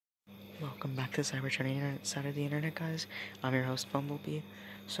Welcome back to Cybertraining Internet side of the internet, guys. I'm your host, Bumblebee.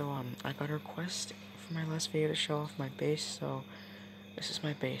 So, I got a request for my last video to show off my base, so this is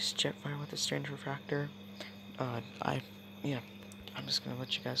my base, Jetfire with a strange refractor. I'm just gonna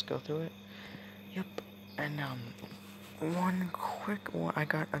let you guys go through it. Yep, and, one quick one, I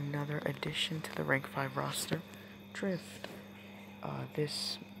got another addition to the rank 5 roster, Drift.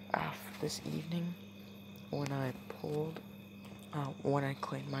 This evening, when I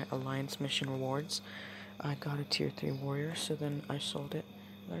claimed my Alliance mission rewards, I got a tier 3 warrior, so then I sold it,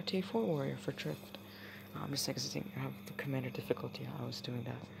 got a tier 4 warrior for Drift. Just exiting out of the commander difficulty, I was doing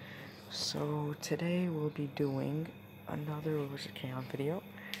that. So today we'll be doing another Chaos video,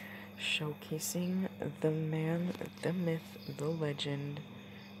 showcasing the man, the myth, the legend,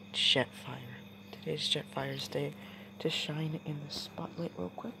 Jetfire. Today's Jetfire's day to shine in the spotlight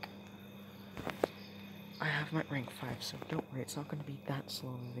real quick. I have my rank 5, so don't worry, it's not going to be that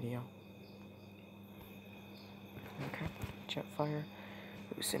slow of a video. Okay, Jetfire,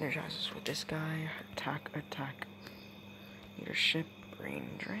 who synergizes with this guy, attack, leadership,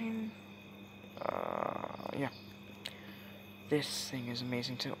 brain drain, yeah. This thing is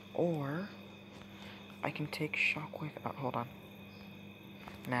amazing too, or I can take shockwave, hold on,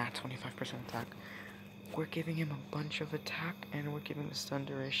 nah, 25% attack. We're giving him a bunch of attack, and we're giving the stun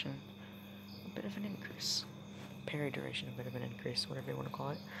duration a bit of an increase. Parry duration, a bit of an increase, whatever you want to call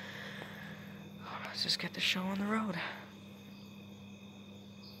it. Let's just get the show on the road.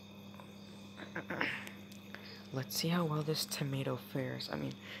 Let's see how well this tomato fares. I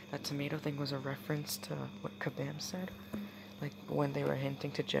mean, that tomato thing was a reference to what Kabam said. Like, when they were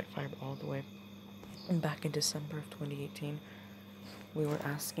hinting to Jetfire all the way back in December of 2018. We were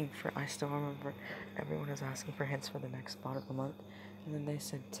asking for, I still remember, everyone was asking for hints for the next spot of the month. And then they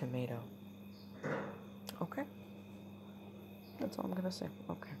said tomato. Okay. That's all I'm gonna say.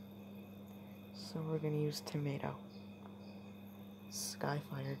 Okay. So we're gonna use tomato.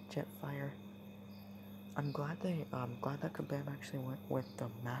 Skyfire, Jetfire. I'm glad that Kabam actually went with the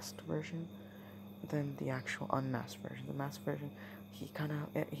masked version than the actual unmasked version. The masked version, he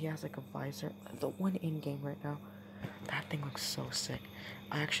has like a visor. The one in game right now, that thing looks so sick.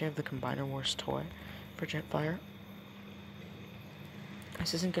 I actually have the Combiner Wars toy for Jetfire.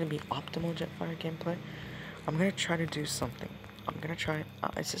 This isn't gonna be optimal Jetfire gameplay. I'm gonna try to do something.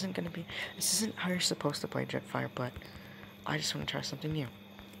 This isn't how you're supposed to play Jetfire, but I just want to try something new.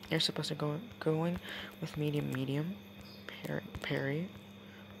 You're supposed to going with medium, parry,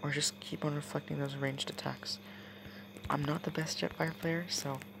 or just keep on reflecting those ranged attacks. I'm not the best Jetfire player,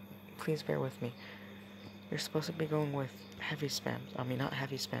 so please bear with me. You're supposed to be going with heavy spams. I mean, not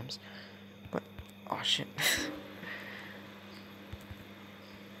heavy spams, but, oh shit.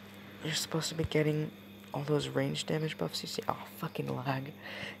 You're supposed to be getting all those range damage buffs you see. Oh, fucking lag.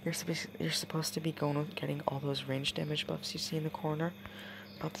 You're supposed to be going with getting all those range damage buffs you see in the corner,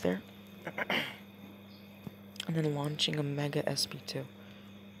 up there, and then launching a Mega SP2.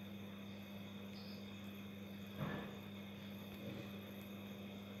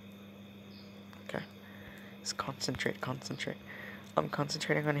 Okay. Just concentrate. I'm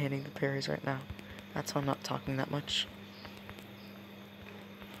concentrating on hitting the parries right now. That's why I'm not talking that much.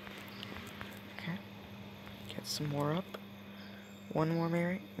 Okay. Get some more up. One more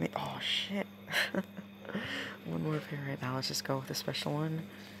parry. Oh shit. One more parry right now. Let's just go with a special one.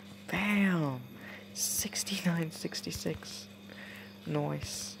 Bam! 69-66.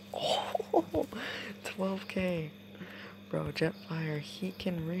 Nice. Oh, 12k. Bro, Jetfire, he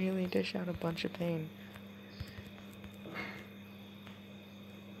can really dish out a bunch of pain.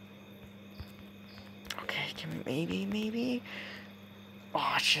 Okay, maybe. Oh,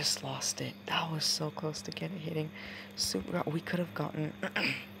 I just lost it. That was so close to hitting. Super. We could have gotten.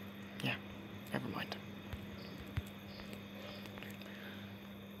 Yeah, never mind.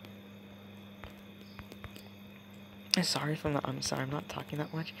 I'm sorry, I'm not talking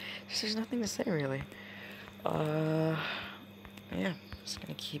that much. There's nothing to say really. Yeah, just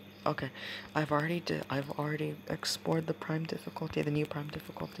gonna keep. Okay, I've already explored the prime difficulty, the new prime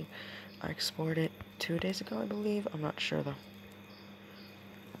difficulty. I explored it 2 days ago, I believe. I'm not sure though.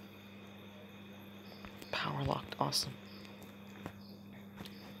 Power locked, awesome.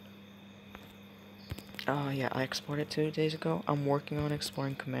 Yeah, I explored it 2 days ago. I'm working on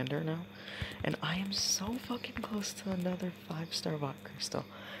exploring Commander now. And I am so fucking close to another 5-star Vought Crystal.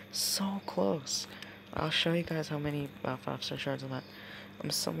 So close. I'll show you guys how many 5-star shards I'm at.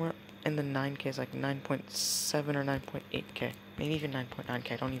 I'm somewhere in the 9Ks, like 9.7 or 9.8K. Maybe even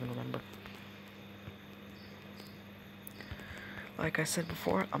 9.9K, I don't even remember. Like I said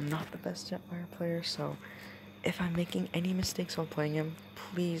before, I'm not the best Jetfire player, so if I'm making any mistakes while playing him,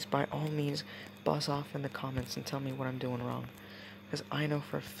 please, by all means, buzz off in the comments and tell me what I'm doing wrong. Because I know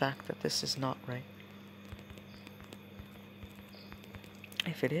for a fact that this is not right.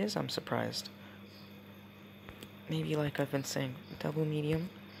 If it is, I'm surprised. Maybe like I've been saying, double medium.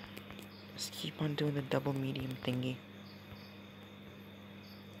 Just keep on doing the double medium thingy.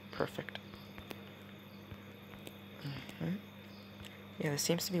 Perfect. Yeah, this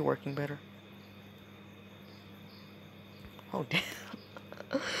seems to be working better. Oh, damn.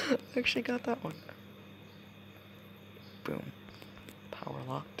 I actually got that one. Boom. Power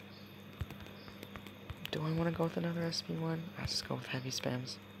locked. Do I want to go with another SP1? I'll just go with heavy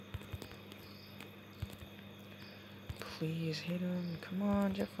spams. Please hit him. Come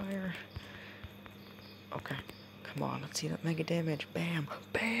on, Jetfire. Okay. Come on, let's see that mega damage. Bam!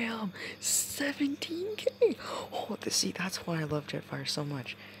 Bam! 17k! Oh, see, that's why I love Jetfire so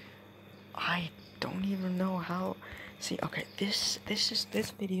much. I don't even know how... See, okay, this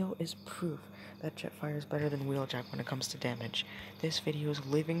video is proof that Jetfire is better than Wheeljack when it comes to damage. This video is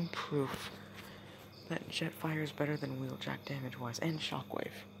living proof that Jetfire is better than Wheeljack damage-wise. And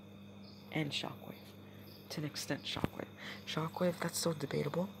Shockwave. And Shockwave. To an extent, Shockwave. Shockwave, that's still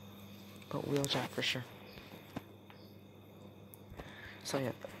debatable. But Wheeljack for sure. So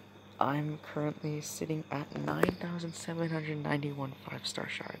yeah, I'm currently sitting at 9,791 5-star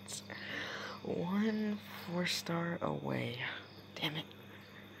shards. 1 4-star away. Damn it.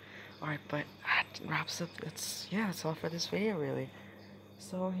 Alright, but that wraps up, that's all for this video really.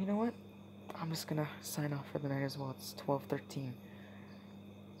 So, you know what? I'm just gonna sign off for the night as well. It's 12:13.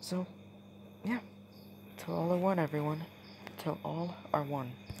 So, yeah. Till all are one, everyone. Till all are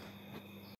one.